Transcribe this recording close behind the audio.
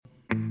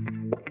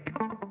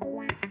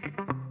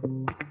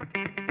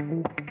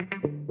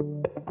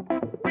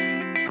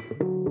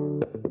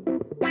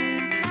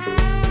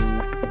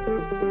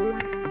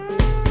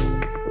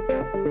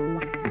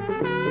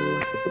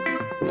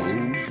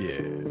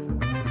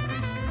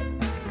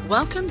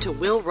Welcome to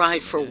We'll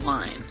Write for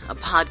Wine, a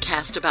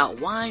podcast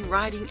about wine,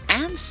 writing,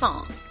 and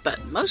song,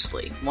 but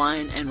mostly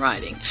wine and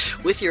writing,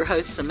 with your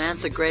hosts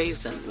Samantha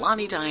Graves and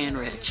Lonnie Diane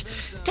Rich.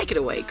 Take it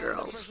away,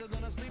 girls.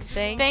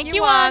 Thank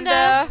you,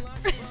 Wanda.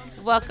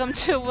 Welcome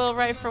to We'll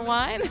Write for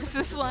Wine. This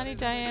is Lonnie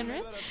Diane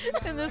Rich.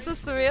 And this is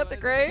Samantha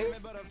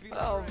Graves.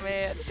 Oh,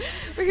 man.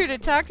 We're here to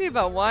talk to you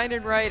about wine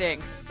and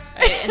writing.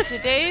 Right, and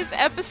today's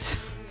episode,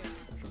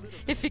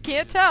 if you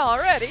can't tell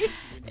already,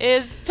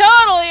 is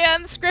totally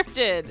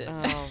unscripted.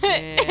 Oh,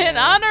 man. In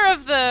honor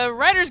of the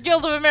Writers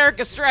Guild of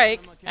America strike.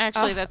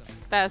 Actually, that's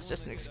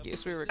just an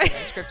excuse. We were doing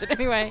unscripted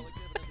anyway.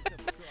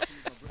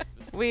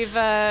 We've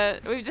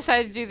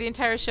decided to do the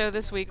entire show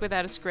this week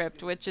without a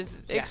script, which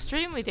is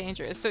extremely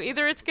dangerous. So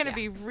either it's going to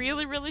be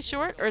really, really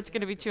short, or it's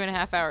going to be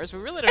 2.5 hours. We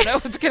really don't know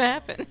what's going to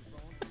happen.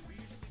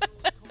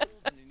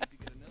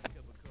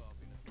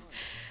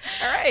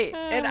 All right.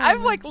 And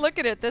I'm like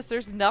looking at this.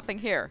 There's nothing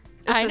here.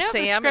 I know.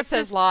 Sam, it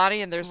says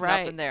Lonnie, and there's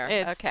nothing there.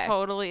 It's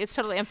totally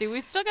empty.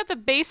 We've still got the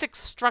basic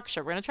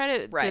structure. We're going to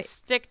try to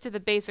stick to the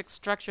basic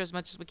structure as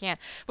much as we can.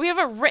 We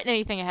haven't written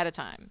anything ahead of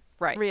time.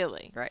 Right.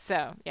 Really. Right.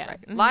 So, yeah. Right.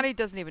 Lonnie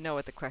doesn't even know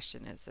what the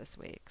question is this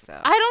week. So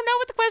I don't know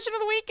what the question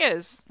of the week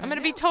is. I'm going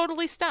to be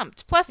totally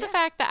stumped. Plus the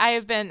fact that I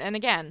have been, and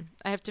again,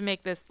 I have to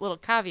make this little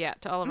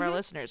caveat to all of our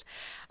listeners.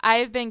 I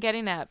have been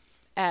getting up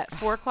at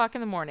 4 o'clock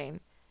in the morning.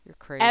 You're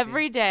crazy.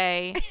 Every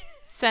day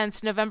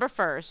since November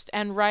 1st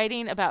and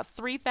writing about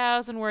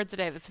 3,000 words a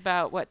day. That's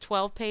about,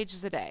 12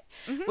 pages a day,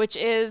 which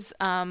is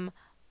a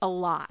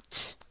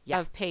lot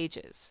of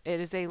pages. It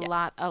is a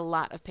lot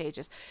of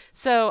pages.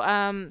 So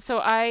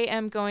I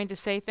am going to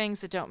say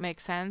things that don't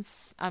make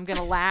sense. I'm going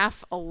to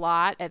laugh a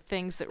lot at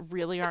things that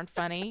really aren't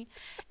funny.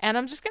 And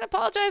I'm just going to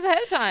apologize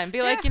ahead of time.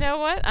 Be like, you know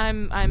what?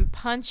 I'm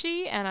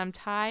punchy and I'm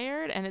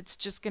tired, and it's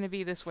just going to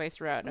be this way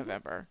throughout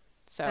November.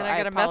 So and I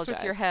got to mess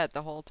with your head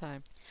the whole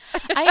time.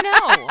 I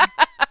know.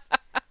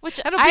 Which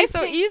it'll be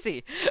so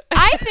easy.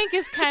 I think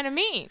is kind of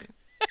mean.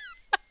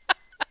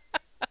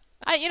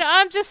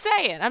 I'm just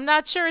saying. I'm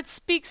not sure it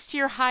speaks to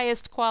your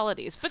highest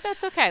qualities, but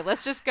that's okay.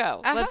 Let's just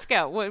go. Let's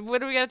go.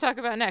 What are we going to talk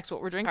about next? What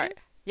we're drinking? All right.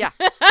 Yeah.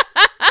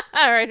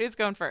 All right. Who's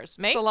going first?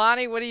 Me? So,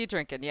 Lonnie, what are you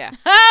drinking? Yeah.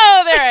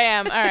 Oh, there I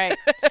am. All right.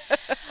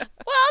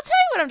 Well, I'll tell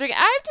you what I'm drinking.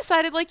 I've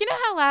decided, you know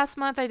how last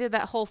month I did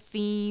that whole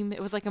theme?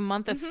 It was like a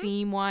month of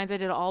theme wines. I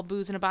did all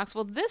booze in a box.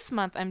 Well, this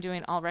month I'm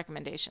doing all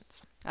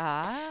recommendations.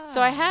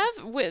 So I have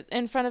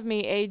in front of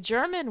me a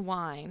German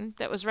wine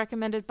that was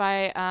recommended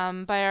by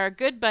our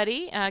good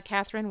buddy,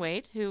 Catherine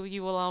Wade, who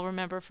you will all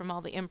remember from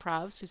all the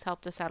improvs, who's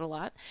helped us out a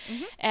lot.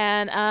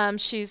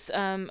 And she's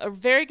a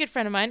very good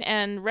friend of mine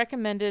and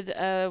recommended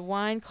a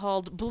wine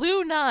called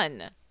Blue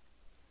Nun,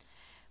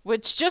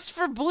 which just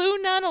for Blue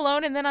Nun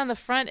alone, and then on the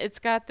front it's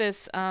got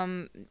this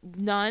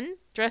nun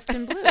dressed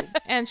in blue,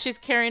 and she's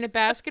carrying a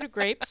basket of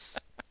grapes,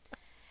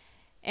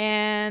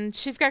 and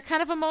she's got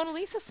kind of a Mona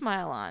Lisa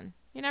smile on.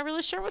 You're not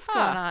really sure what's going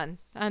on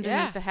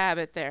underneath the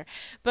habit there.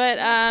 But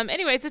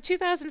anyway, it's a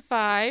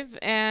 2005,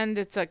 and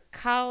it's a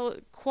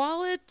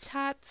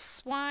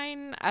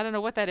Qualitätswein. I don't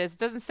know what that is. It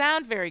doesn't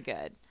sound very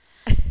good.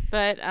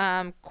 But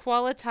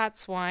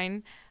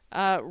Qualitätswein,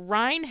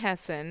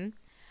 Rheinhessen,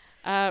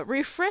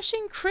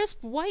 refreshing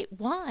crisp white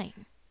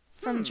wine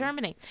from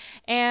Germany.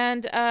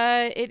 And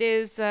it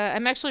is,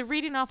 I'm actually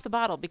reading off the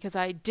bottle because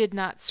I did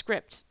not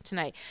script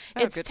tonight.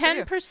 It's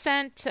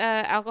 10%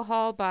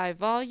 alcohol by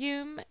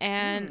volume,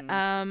 and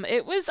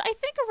it was, I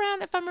think,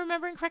 around, if I'm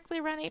remembering correctly,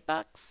 around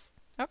 $8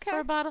 for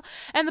a bottle.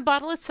 And the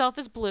bottle itself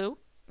is blue,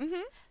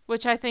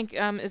 which I think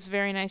is a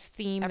very nice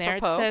theme there.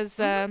 It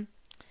says,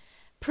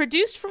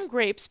 produced from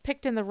grapes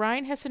picked in the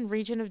Rheinhessen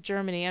region of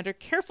Germany under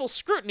careful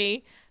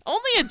scrutiny.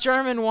 Only a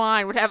German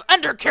wine would have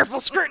under careful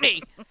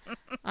scrutiny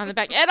on the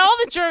back. And all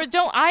the German,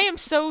 I am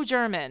so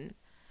German.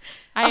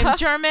 I am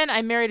German.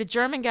 I married a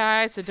German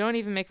guy, so don't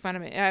even make fun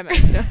of me.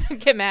 Don't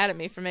get mad at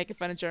me for making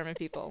fun of German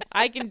people.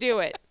 I can do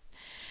it.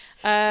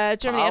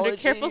 Germany under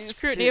careful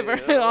scrutiny of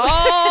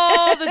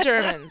all the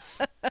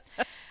Germans.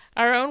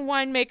 Our own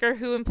winemaker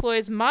who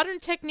employs modern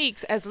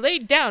techniques as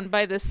laid down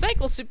by the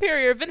cycle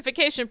superior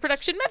vinification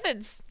production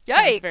methods. Yikes.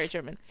 Sounds very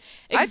German.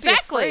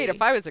 Exactly. I'd be afraid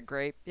if I was a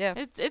grape. Yeah.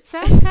 It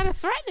sounds kind of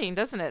threatening,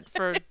 doesn't it?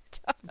 For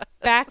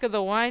back of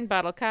the wine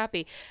bottle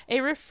copy.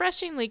 A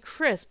refreshingly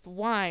crisp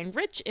wine,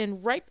 rich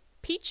in ripe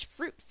peach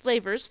fruit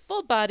flavors,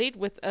 full-bodied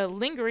with a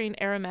lingering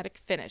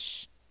aromatic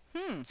finish.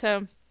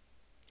 So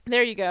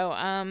there you go.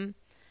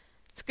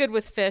 It's good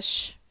with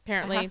fish.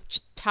 Apparently,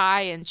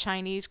 Thai and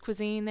Chinese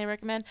cuisine they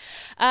recommend.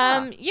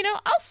 I'll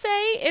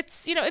say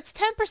it's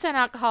 10%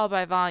 alcohol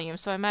by volume,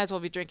 so I might as well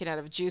be drinking out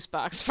of a juice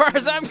box, as far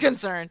as I'm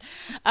concerned.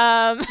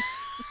 No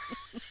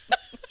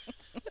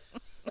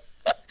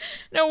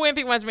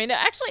wimpy ones for me. No,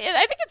 actually,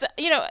 I think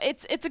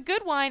it's a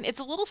good wine. It's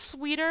a little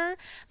sweeter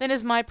than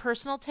is my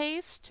personal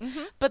taste,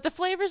 but the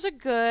flavors are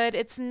good.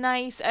 It's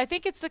nice. I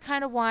think it's the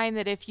kind of wine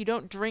that if you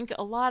don't drink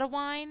a lot of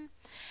wine,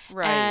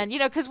 Right. And,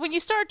 because when you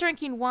start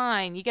drinking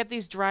wine, you get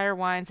these drier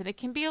wines, and it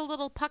can be a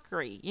little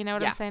puckery. You know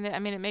what I'm saying? I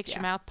mean, it makes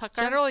your mouth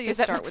pucker. Generally, you Does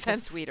that start make with sense?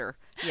 the sweeter.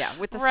 Yeah,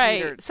 with the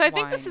right. sweeter So I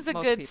think this wine, is a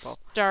most good people.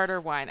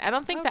 starter wine. I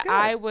don't think that good.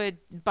 I would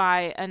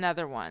buy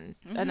another one,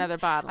 another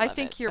bottle I of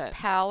think it, your but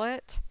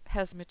palate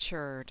has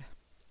matured.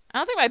 I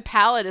don't think my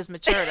palate is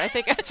matured. I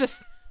think I don't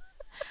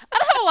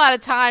have a lot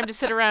of time to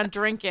sit around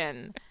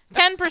drinking.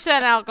 10%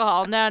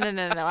 alcohol. No.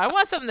 I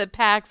want something that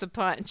packs a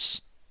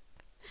punch.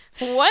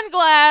 One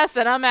glass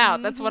and I'm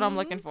out. That's what I'm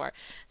looking for.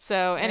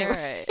 So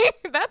anyway,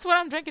 that's what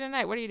I'm drinking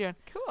tonight. What are you doing?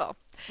 Cool.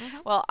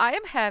 Well, I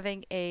am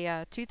having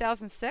a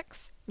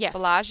 2006 Yes.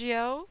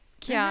 Bellagio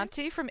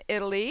Chianti from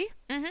Italy.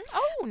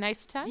 Oh,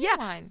 nice Italian Yeah.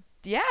 wine.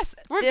 Yes.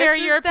 We're this very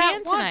is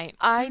European that one. tonight.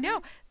 I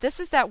know. This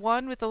is that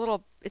one with the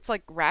little, it's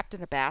like wrapped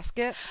in a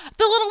basket.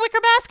 The little wicker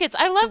baskets.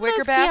 I love The wicker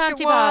those basket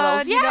Chianti one,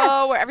 bottles. you Yes,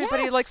 know, where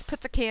everybody yes. like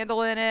puts a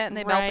candle in it and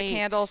they melt the Right.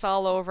 candles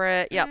all over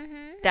it. Yep.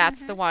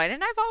 That's the wine.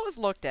 And I've always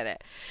looked at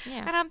it.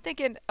 Yeah. And I'm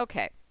thinking,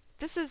 okay,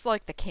 this is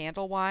like the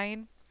candle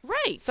wine.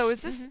 Right. So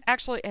is this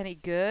actually any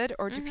good,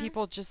 or do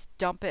people just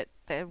dump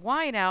the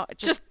wine out?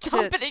 just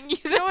dump it and use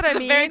you know it? what It's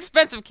I a very mean?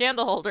 expensive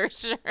candle holder.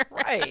 Sure.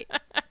 Right.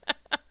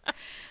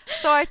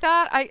 So I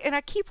thought,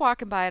 I keep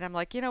walking by it. I'm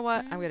like, you know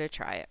what? I'm going to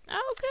try it.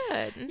 Oh,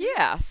 good.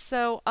 Yeah.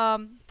 So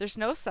there's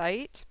no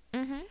site.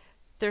 Mm-hmm.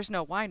 There's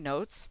no wine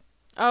notes.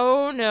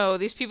 Oh no,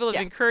 these people have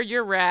Yeah. incurred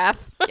your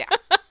wrath. Yeah.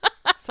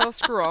 So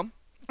screw them.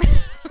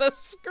 So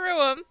screw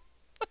them.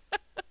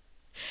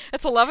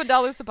 It's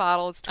 $11 a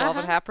bottle. It's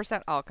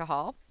 12.5%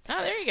 alcohol.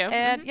 Oh, there you go.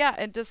 And yeah,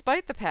 and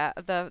despite the fact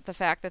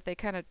that they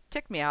kind of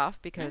tick me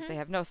off because they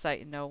have no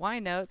site and no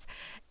wine notes,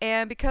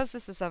 and because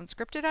this is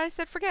unscripted, I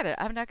said forget it.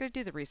 I'm not going to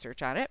do the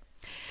research on it.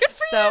 Good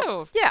for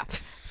So you. yeah,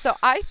 so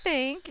I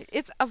think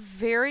it's a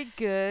very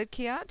good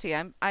Chianti.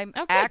 I'm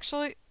good.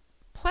 actually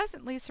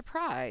pleasantly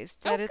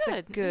surprised that it's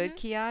good. a good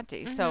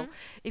Chianti. So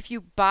if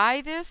you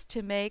buy this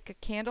to make a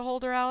candle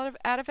holder out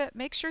of it,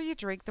 make sure you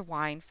drink the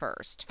wine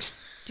first.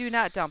 Do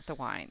not dump the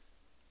wine.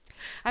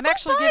 I'm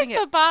actually buys giving it.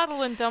 the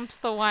bottle and dumps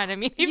the wine? I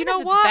mean, even You know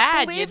if it's what?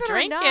 bad, Believe you it or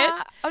drink not-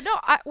 it. Oh no!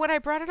 When I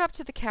brought it up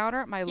to the counter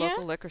at my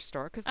local liquor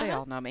store, because they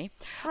all know me,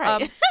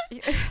 Right.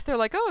 they're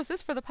like, "Oh, is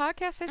this for the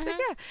podcast?" I said,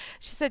 "Yeah."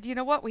 She said, "You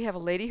know what? We have a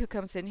lady who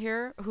comes in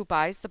here who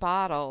buys the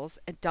bottles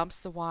and dumps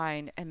the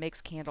wine and makes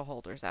candle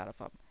holders out of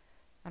them."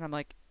 And I'm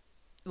like,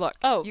 "Look,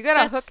 Oh, you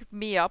gotta that's- hook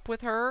me up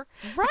with her,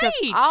 Right. because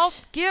I'll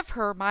give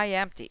her my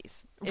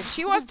empties if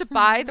she wants to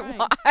buy the Right.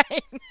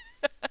 wine."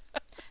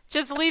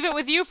 Just leave it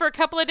with you for a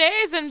couple of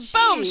days, and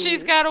boom,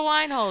 she's Jeez. got a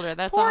wine holder.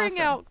 That's Pouring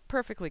awesome. out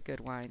perfectly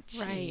good wine.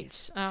 Right.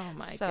 Jeez. Oh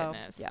my So,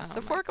 goodness. yeah. Oh,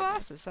 So my 4 goodness.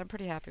 glasses. I'm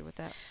pretty happy with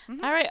that.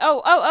 Mhm. All right.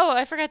 Oh!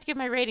 I forgot to give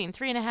my rating.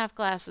 3.5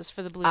 glasses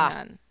for the Blue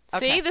Nun.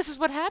 okay. See, this is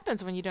what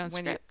happens when you don't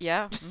When you, script.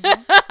 yeah.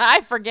 mhm.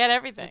 I forget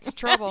everything. It's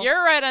trouble.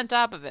 You're right on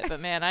top of it,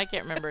 but man, I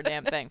can't remember a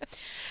damn thing.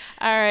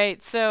 All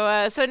right.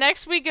 So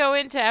next we go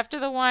into, after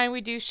the wine, we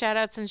do shout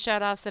outs and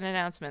shout offs and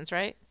announcements,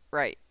 right?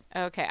 Right.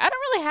 Okay. I don't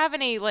really have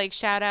any like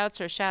shout outs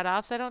or shout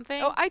offs, I don't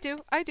think. Oh, I do.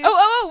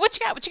 Oh, what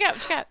you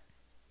got?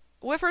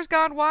 Whiffer's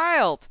Gone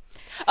Wild.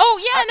 Oh,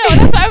 yeah,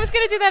 no, I was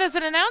going to do that as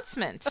an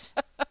announcement.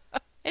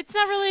 It's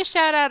not really a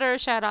shout out or a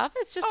shout off.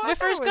 It's just Oh, I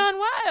thought Whiffer's it was- Gone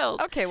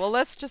Wild. Okay, well,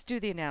 let's just do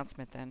the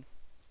announcement then.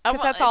 Oh,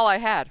 Because well, that's all I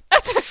it's- had.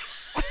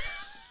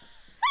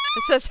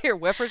 It says here,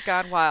 Whiffer's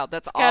Gone Wild.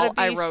 That's gotta all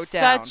I be wrote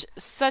down.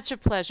 such a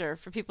pleasure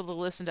for people to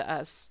listen to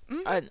us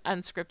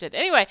unscripted.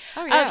 Anyway,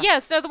 Oh, yeah.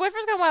 yes, so the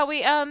Whiffers Gone Wild.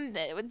 We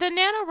the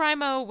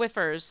NaNoWriMo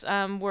Whiffers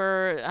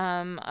were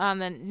on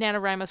the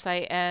NaNoWriMo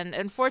site, and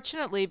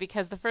unfortunately,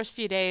 because the first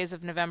few days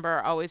of November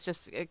are always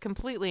just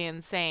completely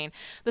insane,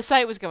 the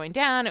site was going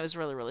down. It was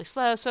really, really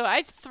slow. So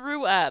I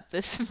threw up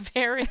this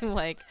very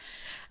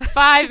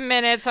 5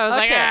 minutes. I was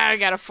like, Okay. I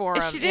got a forum.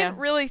 She didn't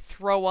really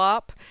throw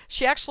up.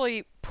 She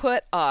actually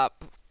put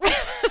up.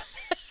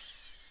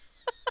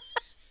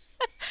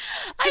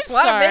 Just I'm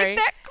want to sorry. make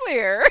that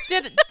clear.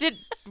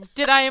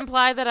 Did I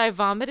imply that I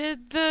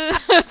vomited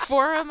the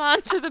forum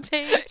onto the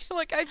page?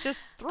 Like, I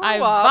just threw I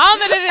up.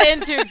 vomited it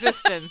into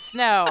existence.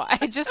 No,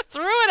 I just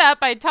threw it up.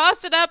 I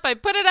tossed it up. I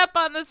put it up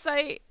on the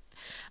site,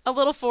 a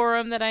little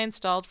forum that I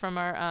installed from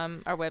our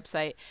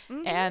website,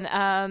 and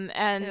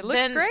It looks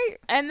then, great.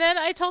 And then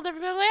I told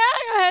everybody,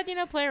 go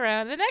ahead, play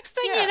around. The next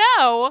thing Yeah. you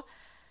know.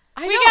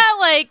 I We know.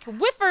 got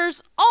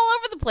whiffers all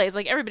over the place.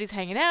 Everybody's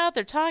hanging out,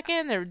 they're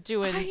talking, they're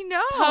doing I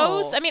know.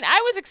 posts. I mean, I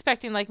was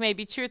expecting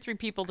maybe 2 or 3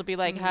 people to be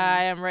like,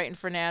 "Hi, I'm writing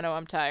for Nano,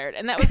 I'm tired,"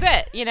 and that was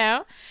it,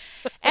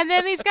 And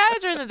then these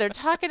guys are in there, they're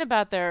talking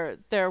about their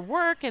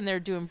work and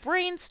they're doing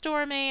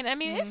brainstorming. I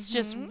mean, it's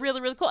just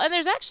really, really cool. And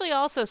there's actually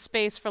also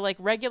space for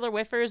regular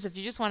whiffers if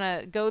you just want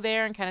to go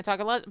there and kind of talk.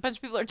 A bunch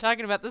of people are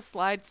talking about the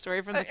slide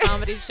story from the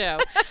comedy show.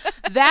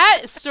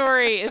 That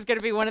story is going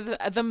to be one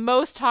of the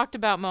most talked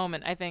about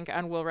moment, I think,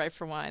 on Will Write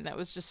for Wine. That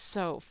was just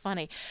so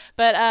funny.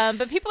 But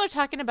people are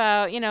talking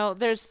about,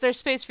 there's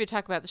space for you to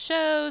talk about the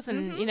shows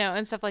and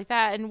and stuff like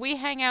that. And we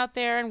hang out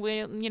there, and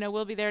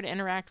we'll be there to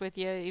interact with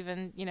you.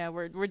 Even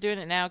we're doing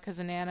it now because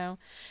of Nano,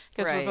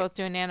 because Right. we're both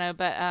doing Nano.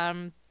 But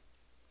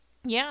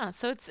Yeah,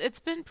 so it's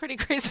been pretty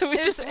crazy. So we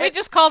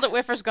just called it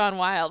Whiffers Gone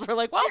Wild. We're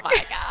like, oh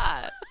my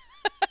God.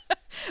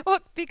 Well,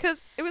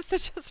 because it was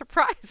such a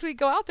surprise. We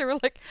go out there, we're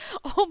like,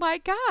 oh my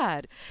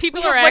God.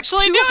 People we are have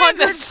actually like doing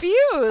 200 this.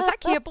 views. I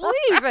can't believe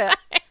it.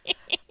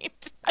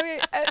 I mean,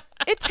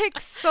 it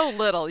takes so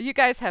little. You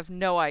guys have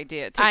no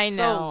idea. It takes I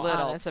know, so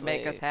little honestly. to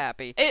make us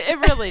happy. It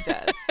really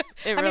does.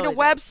 It I mean, really a does.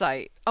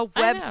 website. A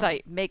I know.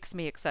 website makes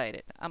me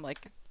excited. I'm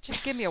like,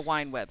 just give me a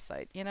wine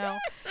website, you know?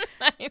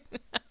 I know.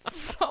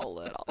 So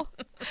little.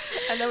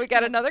 And then we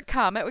got another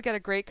comment. We got a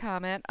great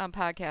comment on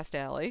Podcast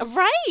Alley,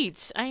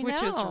 Right. I know.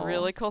 which is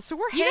really cool. So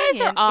we're You hanging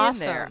guys are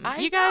awesome. in there.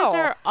 You guys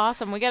are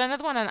awesome. We got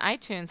another one on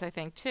iTunes, I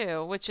think,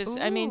 too, which is,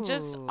 I mean,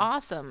 just Ooh.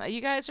 awesome. You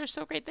guys are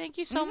so great. Thank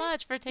you so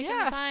much for taking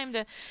Yes. the time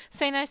to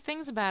say nice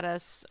things about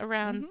us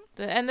around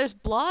and there's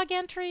blog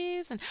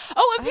entries and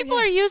people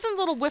yeah. are using the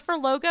little Whiffer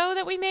logo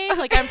that we made.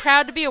 Like, I'm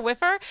proud to be a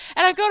Whiffer.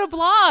 And I go to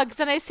blogs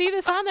and I see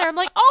this on there. I'm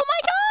like, oh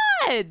my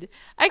God.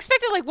 I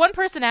expected like one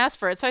person asked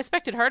for it, so I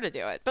expected her to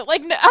do it. But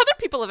like other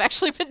people have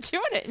actually been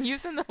doing it and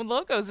using the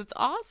logos. It's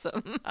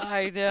awesome.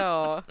 I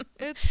know.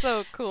 It's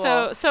so cool.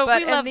 So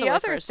but we love and the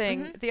other Whiffers.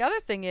 thing, the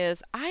other thing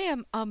is, I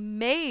am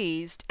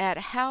amazed at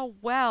how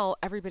well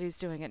everybody's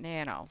doing at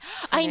Nano.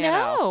 for I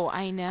Nano. know.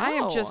 I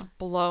am just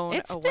blown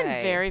It's away.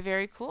 been very,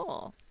 very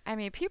cool. I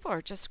mean, people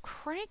are just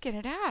cranking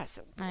it out.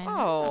 So, I whoa.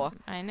 know.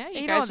 I know.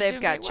 You guys know, are they've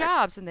doing got great work.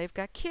 jobs and they've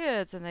got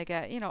kids and they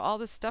got, all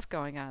this stuff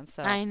going on.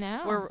 So I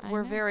know.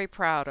 we're very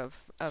proud of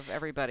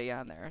everybody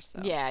on there. So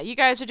Yeah, you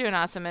guys are doing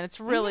awesome, and it's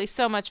really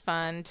so much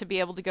fun to be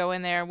able to go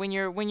in there when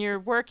you're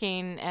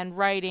working and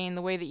writing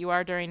the way that you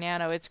are during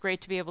Nano. It's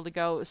great to be able to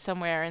go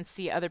somewhere and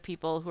see other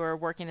people who are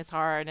working as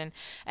hard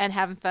and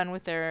having fun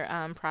with their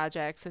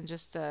projects and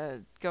just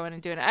going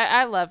and doing it.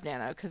 I love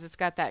Nano because it's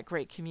got that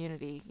great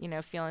community,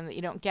 feeling that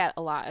you don't get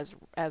a lot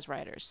as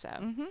writers. So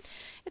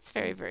it's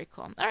very, very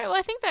cool. All right, well,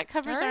 I think that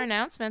covers All our right.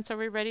 announcements. Are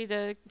we ready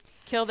to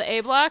kill the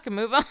A block and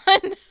move on?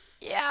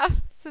 Yeah,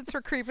 since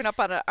we're creeping up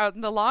on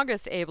the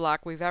longest A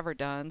block we've ever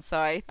done, so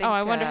I think.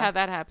 I wonder how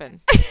that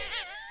happened.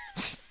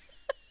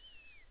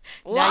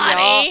 Now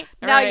Lonnie! y'all,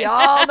 now Right.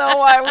 y'all know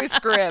why we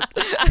script.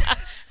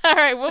 All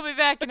right, we'll be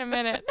back in a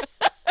minute.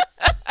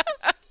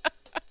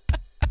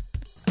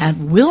 At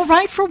Will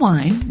Write for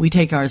Wine, we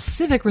take our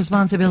civic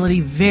responsibility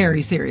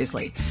very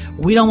seriously.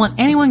 We don't want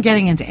anyone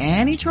getting into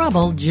any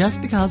trouble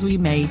just because we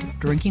made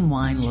drinking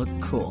wine look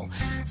cool.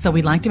 So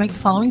we'd like to make the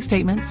following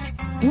statements.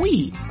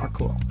 We are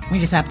cool. We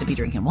just happen to be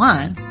drinking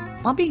wine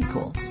while being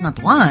cool. It's not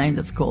the wine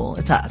that's cool,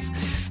 it's us.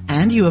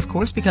 And you, of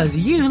course, because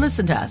you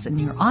listen to us and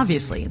you're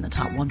obviously in the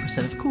top 1%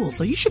 of cool.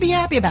 So you should be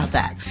happy about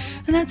that.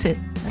 And that's it.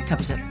 That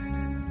covers it.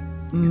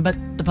 But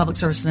the public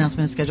service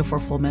announcement is scheduled for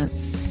a full minute,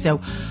 so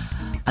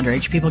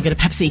underage people get a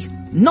Pepsi.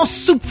 No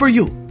soup for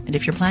you. And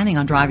if you're planning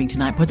on driving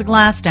tonight, put the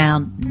glass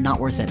down. Not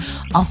worth it.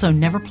 Also,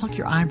 never pluck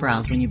your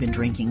eyebrows when you've been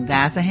drinking.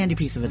 That's a handy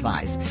piece of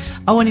advice.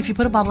 Oh, and if you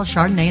put a bottle of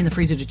Chardonnay in the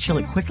freezer to chill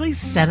it quickly,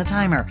 set a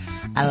timer.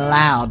 A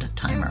loud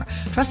timer.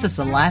 Trust us,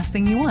 the last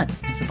thing you want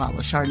is a bottle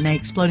of Chardonnay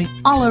exploding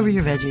all over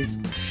your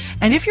veggies.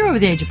 And if you're over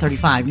the age of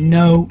 35,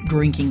 no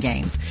drinking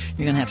games.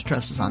 You're going to have to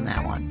trust us on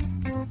that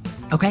one.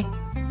 Okay?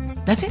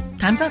 That's it.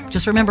 Time's up.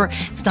 Just remember,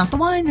 it's not the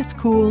wine that's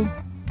cool.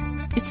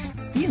 It's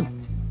you.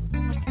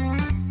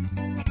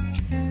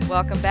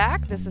 Welcome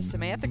back. This is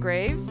Samantha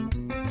Graves,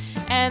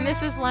 And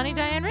this is Lonnie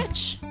Diane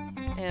Rich.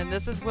 and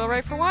this is Will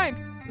Write for Wine.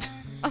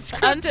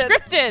 Unscripted.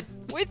 Unscripted.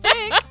 We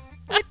think.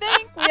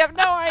 We have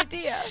no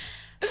idea.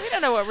 We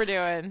don't know what we're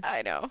doing.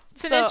 I know.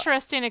 It's an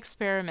interesting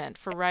experiment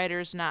for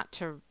writers not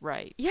to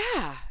write.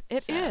 Yeah,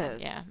 it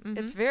is. yeah.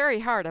 It's very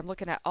hard. I'm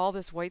looking at all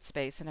this white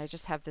space, and I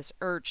just have this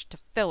urge to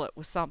fill it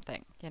with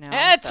something.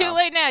 Too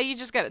late now. You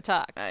just got to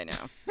talk. I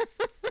know.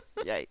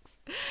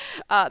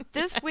 Yikes.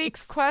 This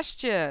week's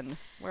question.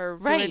 We're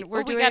Right. Doing, we're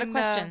Oh, we doing, got a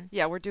question.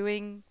 we're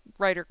doing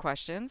writer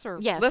questions or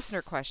Yes.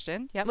 listener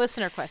question. Yep.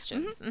 Listener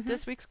questions. Mhm.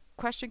 This week's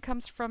question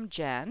comes from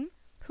Jen,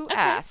 who Okay.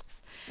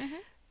 asks, Mhm.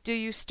 do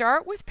you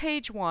start with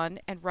page 1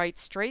 and write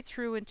straight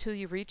through until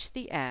you reach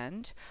the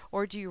end,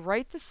 or do you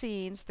write the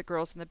scenes the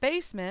girls in the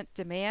basement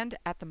demand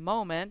at the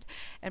moment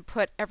and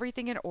put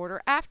everything in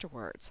order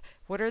afterwards?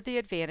 What are the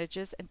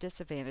advantages and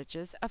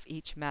disadvantages of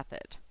each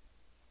method?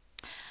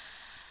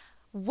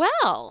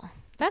 Well,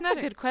 that's Isn't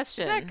a that good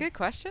question. Isn't that a good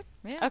question?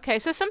 Yeah. Okay,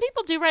 so some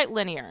people do write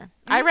linear.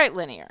 I write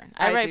linear.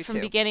 I I write do from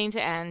too. beginning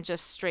to end,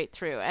 just straight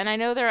through. And I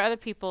know there are other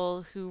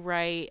people who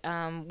write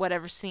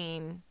whatever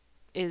scene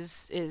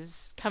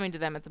is coming to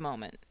them at the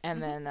moment,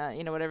 and then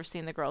whatever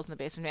scene the girls in the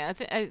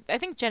basement. I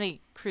think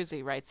Jenny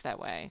Cruzy writes that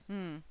way,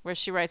 where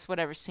she writes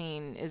whatever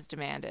scene is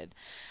demanded,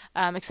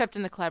 except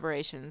in the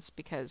collaborations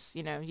because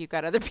you've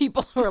got other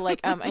people who are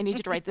like, I need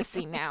you to write this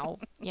scene now,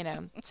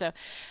 So,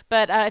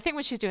 but I think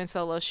when she's doing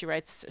solo, she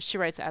writes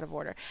out of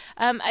order.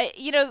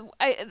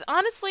 I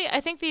honestly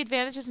I think the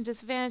advantages and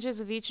disadvantages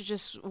of each are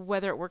just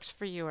whether it works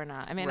for you or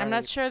not. I mean, I'm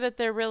not Right. sure that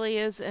there really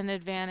is an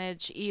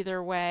advantage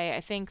either way.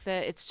 I think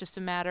that it's just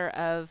a matter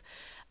of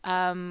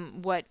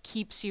what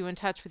keeps you in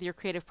touch with your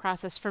creative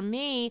process. For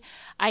me,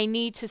 I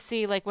need to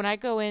see, like when I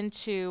go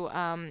into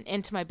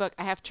my book,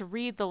 I have to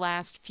read the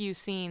last few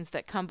scenes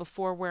that come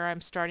before where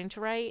I'm starting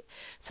to write,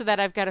 so that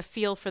I've got a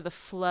feel for the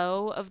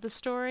flow of the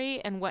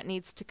story and what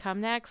needs to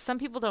come next. Some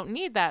people don't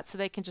need that, so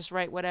they can just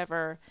write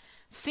whatever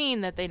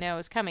scene that they know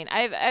is coming.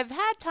 I've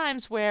had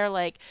times where,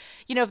 like,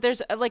 you know, if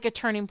there's like a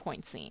turning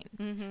point scene,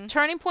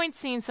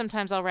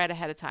 sometimes I'll write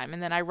ahead of time,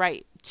 and then I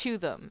write to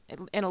them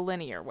in a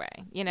linear way,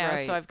 you know.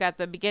 Right. So I've got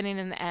the beginning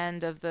and the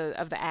end of the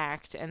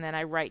act, and then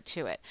I write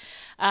to it.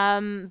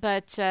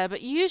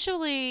 But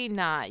usually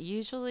not.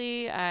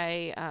 Usually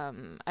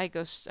I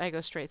go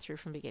straight through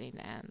from beginning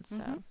to end.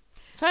 So.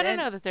 So I don't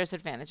know that there's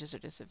advantages or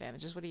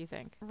disadvantages. What do you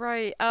think?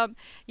 Right.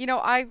 You know,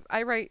 I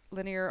write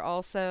linear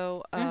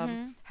also.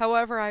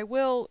 However, I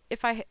will,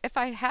 if I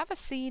have a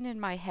scene in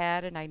my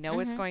head and I know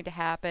it's going to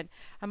happen,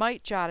 I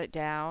might jot it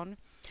down.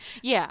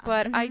 Yeah.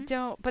 But I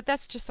don't. But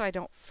that's just so I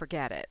don't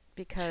forget it,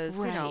 because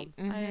you know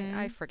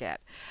I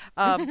forget.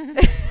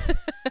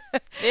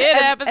 It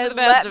happens to the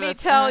best of us. Let me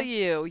tell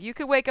you, you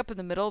could wake up in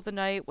the middle of the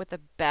night with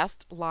the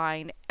best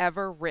line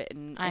ever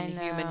written in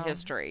human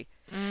history.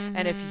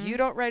 And if you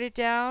don't write it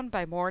down,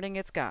 by morning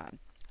it's gone.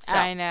 So,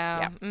 I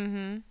know.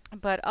 Yeah.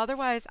 But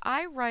otherwise,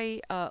 I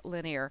write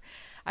linear.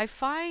 I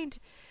find,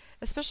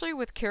 especially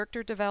with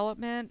character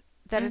development,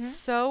 that it's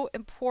so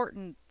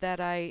important that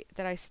I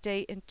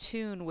stay in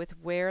tune with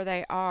where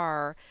they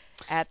are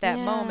at that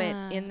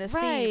moment in the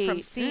scene, from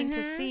scene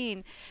to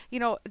scene. You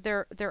know,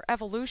 their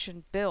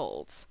evolution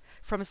builds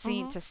from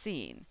scene to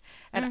scene,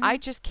 and I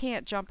just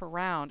can't jump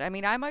around. I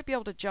mean, I might be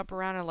able to jump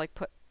around and like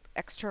put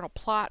external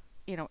plot,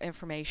 you know,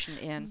 information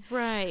in,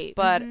 right?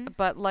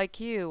 But like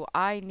you,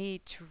 I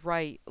need to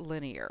write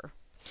linear.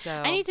 So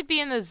I need to be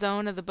in the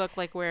zone of the book,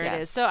 like where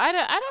it is. So I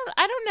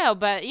don't know,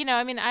 but you know,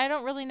 I mean, I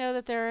don't really know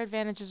that there are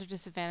advantages or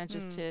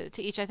disadvantages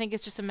to each. I think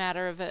it's just a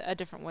matter of a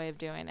different way of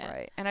doing it.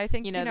 Right. And I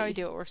think you know that you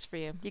do what works for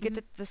you. You get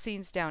the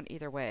scenes down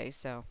either way.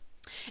 So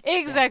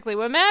exactly.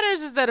 What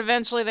matters is that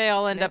eventually they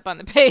all end up on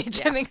the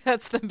page. I think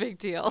that's the big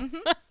deal.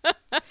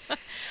 And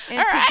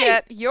to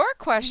get your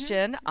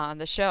question on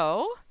the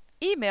show,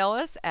 email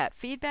us at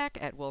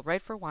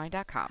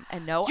feedback@willwriteforwine.com.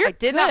 And no, I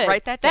did not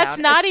write that down. That's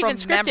not it's even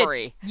from scripted.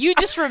 Memory. You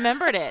just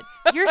remembered it.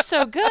 You're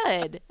so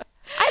good.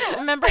 I don't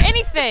remember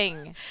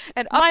anything.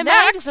 And my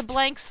mind is a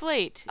blank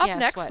slate. Up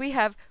next, we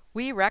have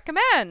We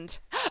Recommend.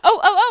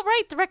 Oh,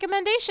 right. The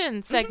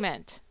recommendation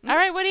segment. All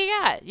right. What do you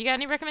got? You got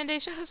any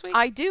recommendations this week?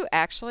 I do,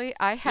 actually.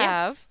 I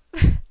have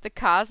the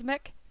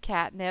Cosmic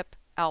Catnip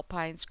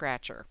Alpine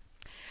Scratcher.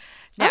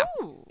 Now,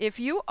 if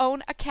you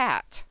own a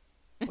cat,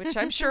 which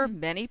I'm sure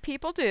many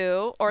people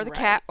do, or the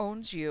cat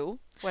owns you,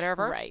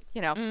 whatever, right?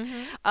 You know,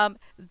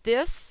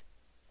 this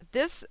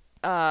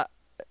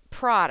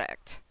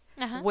product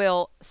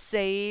will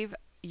save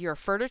your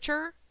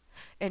furniture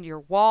and your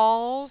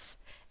walls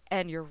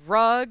and your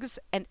rugs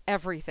and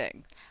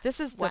everything. This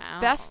is the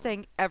best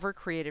thing ever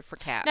created for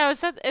cats. Now, is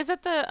that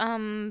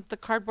the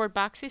cardboard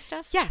boxy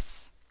stuff?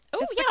 Yes.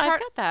 Oh yeah, I've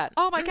got that.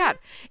 Oh my God!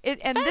 And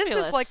fabulous.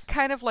 This is like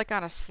kind of like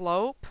on a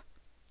slope.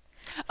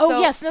 Oh, so,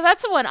 yes. No,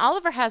 that's the one.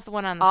 Oliver has the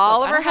one on the slope.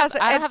 Oliver has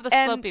it. I don't have the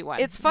slopey one.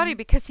 It's funny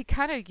because he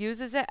kind of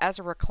uses it as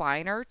a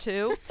recliner,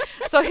 too.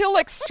 So he'll,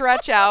 like,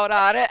 stretch out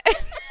on it.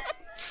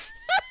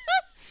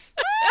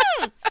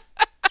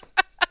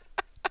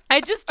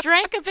 I just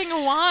drank a thing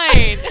of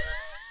wine.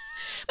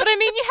 But, I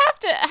mean, you have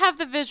to have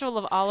the visual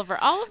of Oliver.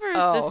 Oliver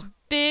is this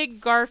big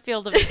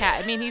Garfield of a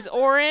cat. I mean, he's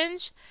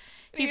orange.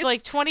 He's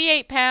like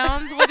 28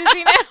 pounds. What is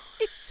he now?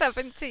 He's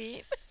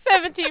 17.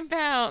 17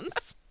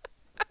 pounds.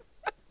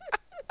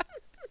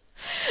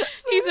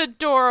 He's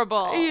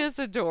adorable. He is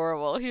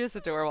adorable.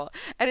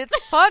 And it's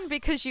fun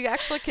because you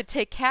actually could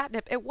take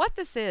catnip. And what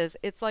this is,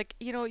 it's like,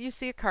 you know, you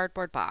see a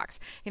cardboard box.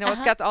 You know,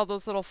 it's got all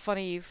those little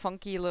funny,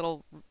 funky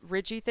little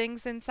ridgy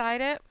things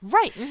inside it.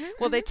 Right.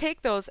 Well, they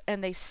take those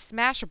and they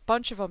smash a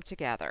bunch of them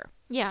together.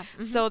 Yeah.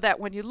 So that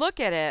when you look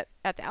at it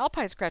at the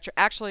Alpine Scratcher,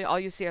 actually all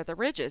you see are the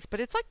ridges, but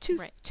it's like 2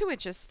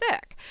 inches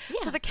thick. Yeah.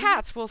 So the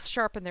cats will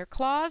sharpen their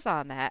claws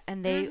on that,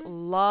 and they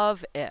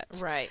love it.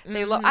 Right.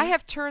 They I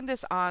have turned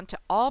this on to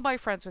all my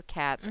friends with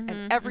cats,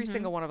 and every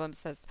single one of them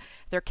says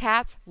their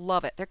cats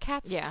love it. Their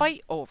cats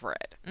fight over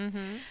it.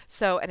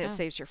 So, and it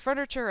saves your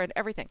furniture and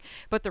everything.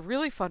 But the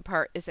really fun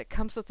part is it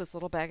comes with this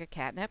little bag of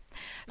catnip,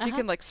 so you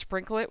can like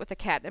sprinkle it with the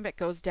catnip. It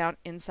goes down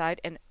inside,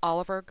 and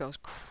Oliver goes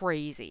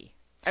crazy.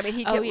 I mean,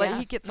 he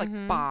gets like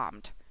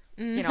bombed,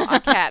 you know,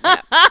 on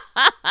catnip.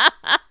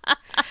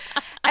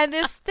 And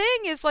this thing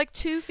is like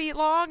 2 feet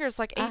long, or it's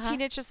like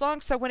 18 inches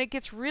long. So when it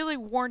gets really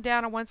worn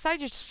down on one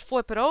side, you just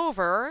flip it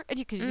over, and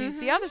you can use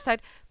the other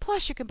side.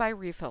 Plus, you can buy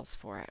refills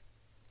for it.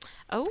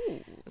 Oh,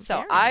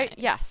 so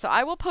nice. So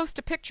I will post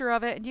a picture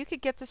of it, and you could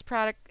get this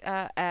product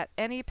at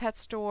any pet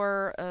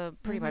store,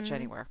 pretty much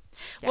anywhere.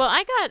 Yeah. Well,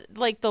 I got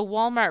like the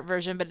Walmart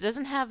version, but it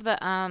doesn't have the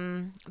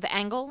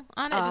angle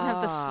on it. It doesn't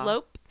have the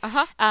slope.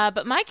 Uh-huh.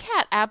 But my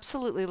cat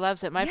absolutely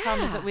loves it. My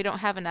problem is that we don't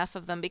have enough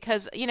of them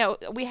because,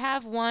 we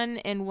have one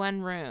in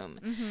one room.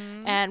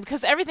 Mm-hmm. And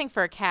because everything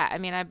for a cat, I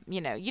mean,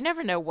 you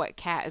never know what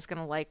cat is going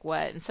to like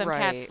what. And some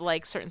cats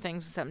like certain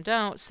things and some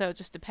don't. So it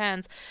just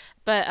depends.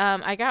 But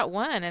I got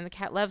one and the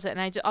cat loves it.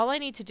 And all I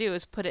need to do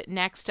is put it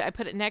next to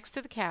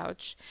the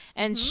couch,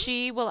 and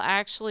she will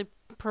actually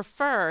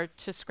prefer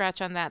to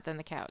scratch on that than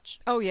the couch.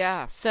 Oh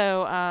yeah.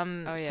 So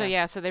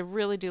so they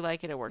really do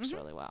like it. It works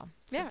really well.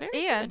 So Yeah,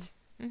 very and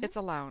good. it's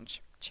a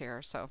lounge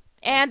chair, so.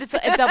 And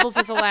it doubles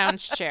as a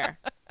lounge chair.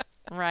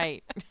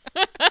 Right.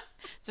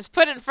 Just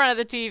put it in front of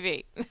the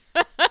TV.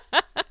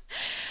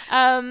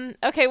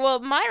 Okay, well,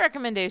 my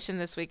recommendation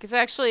this week is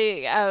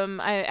actually,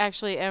 I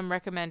actually am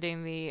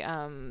recommending the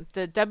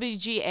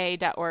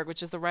WGA.org,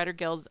 which is the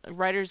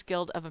Writers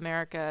Guild of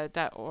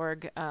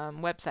America.org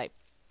website.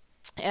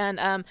 And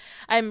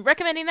I'm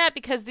recommending that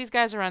because these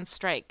guys are on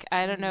strike.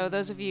 I don't know,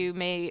 those of you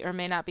may or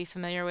may not be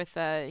familiar with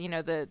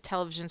the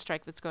television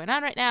strike that's going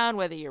on right now, and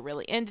whether you're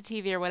really into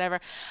TV or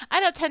whatever. I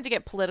don't tend to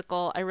get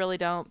political, I really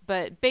don't,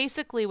 but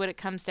basically what it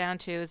comes down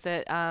to is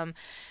that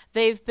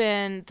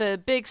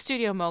the big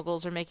studio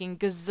moguls are making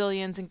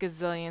gazillions and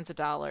gazillions of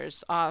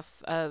dollars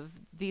off of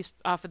these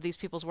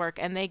people's work,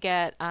 and they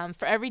get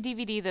for every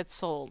DVD that's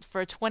sold, for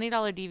a $20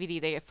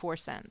 DVD they get 4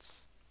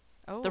 cents.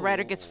 Oh. The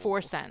writer gets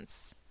 4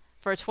 cents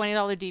for a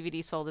 $20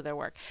 DVD sold of their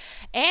work.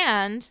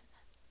 And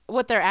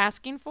what they're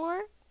asking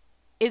for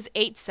is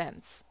 8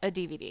 cents a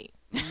DVD.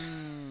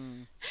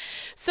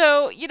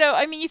 So,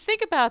 you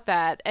think about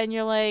that and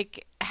you're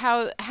like,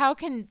 how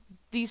can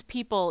these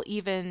people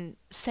even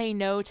say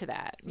no to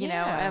that,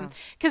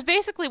 because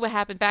basically what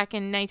happened back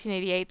in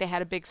 1988, they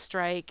had a big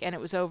strike, and it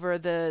was over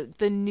the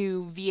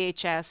new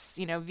VHS.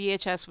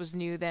 VHS was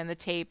new then, the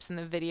tapes and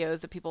the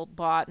videos that people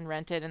bought and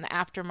rented, and the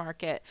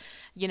aftermarket,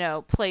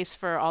 place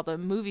for all the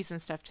movies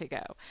and stuff to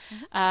go.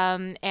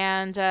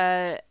 And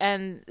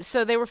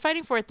so they were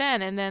fighting for it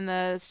then, and then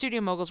the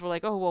studio moguls were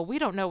like, oh, well, we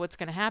don't know what's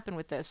going to happen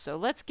with this, so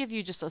let's give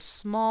you just a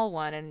small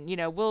one, and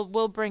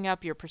we'll bring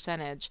up your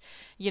percentage,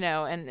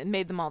 and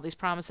made them all these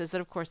promises that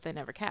of course they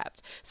never kept.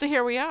 So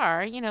here we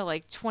are,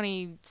 like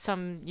 20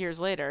 some years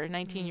later,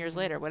 19 years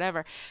later,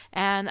 whatever.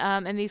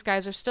 And these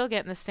guys are still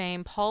getting the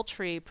same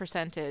paltry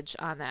percentage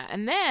on that.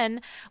 And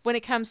then when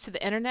it comes to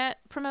the internet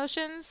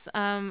promotions,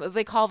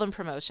 they call them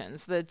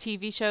promotions, the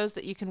TV shows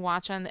that you can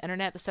watch on the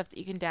internet, the stuff that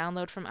you can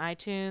download from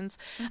iTunes,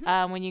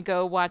 when you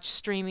go watch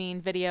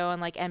streaming video on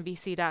like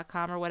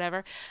NBC.com or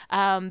whatever,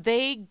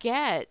 they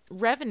get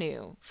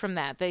revenue from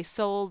that. They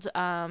sold,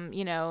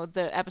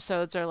 the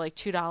episodes are like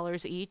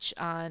 $2 each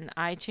on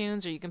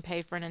iTunes, or you can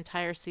pay for an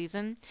entire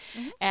season,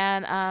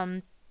 and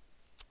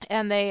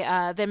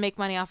they make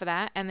money off of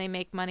that, and they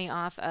make money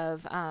off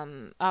of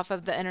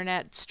the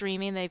internet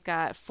streaming. They've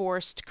got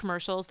forced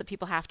commercials that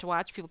people have to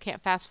watch. People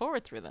can't fast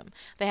forward through them.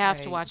 They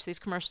have to watch these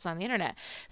commercials on the internet.